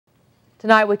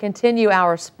Tonight we continue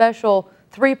our special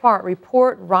three-part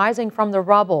report, Rising from the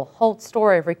Rubble, Holt's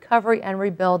story of recovery and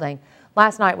rebuilding.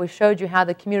 Last night we showed you how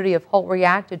the community of Holt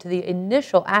reacted to the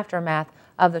initial aftermath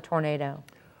of the tornado.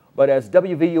 But as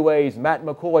WVUA's Matt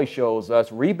McCoy shows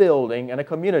us, rebuilding in a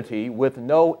community with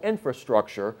no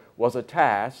infrastructure was a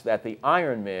task that the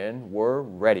Iron Men were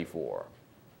ready for.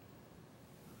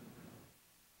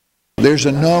 There's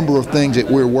a number of things that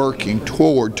we're working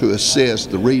toward to assist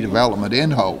the redevelopment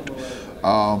in Holt.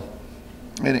 And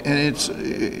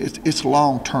it's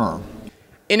long term.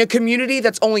 In a community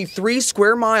that's only 3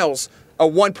 square miles, a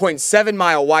 1.7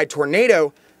 mile wide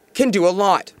tornado can do a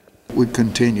lot. We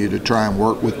continue to try and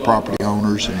work with property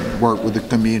owners and work with the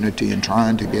community and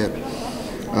trying to get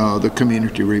the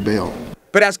community rebuilt.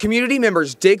 But as community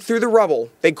members dig through the rubble,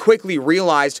 they quickly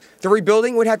realized the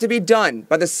rebuilding would have to be done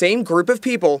by the same group of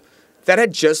people that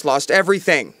had just lost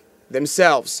everything,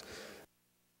 themselves.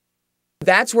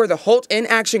 That's where the Holt in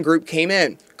Action Group came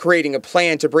in, creating a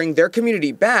plan to bring their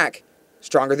community back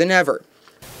stronger than ever.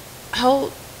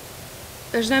 Holt,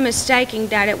 there's no mistaking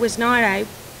that it was not a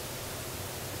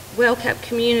well-kept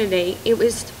community.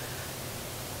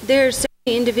 There's so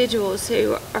many individuals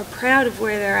who are proud of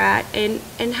where they're at and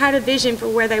had a vision for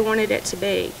where they wanted it to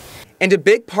be. And a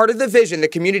big part of the vision the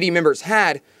community members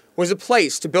had was a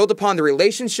place to build upon the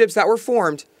relationships that were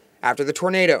formed after the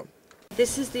tornado.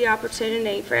 This is the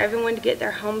opportunity for everyone to get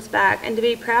their homes back and to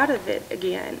be proud of it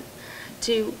again,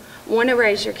 to want to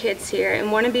raise your kids here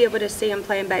and want to be able to see them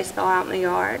playing baseball out in the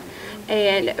yard,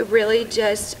 and really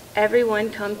just everyone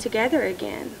come together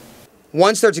again.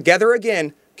 Once they're together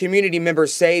again, community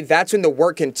members say that's when the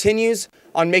work continues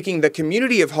on making the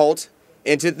community of Holt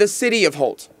into the city of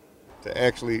Holt. To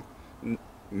actually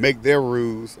make their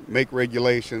rules, make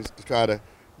regulations to try to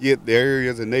get their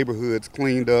areas and neighborhoods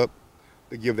cleaned up,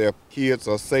 to give their kids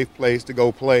a safe place to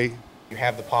go play. You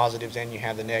have the positives and you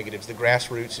have the negatives. The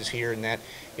grassroots is here in that,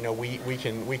 we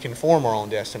can form our own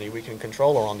destiny, we can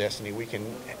control our own destiny, we can,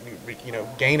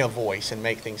 gain a voice and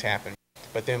make things happen.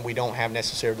 But then we don't have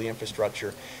necessarily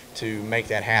infrastructure to make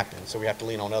that happen, so we have to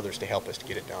lean on others to help us to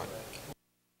get it done.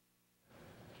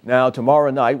 Now,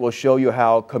 tomorrow night we'll show you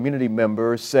how community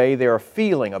members say they're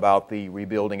feeling about the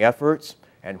rebuilding efforts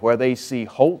and where they see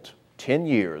Holt 10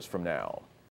 years from now.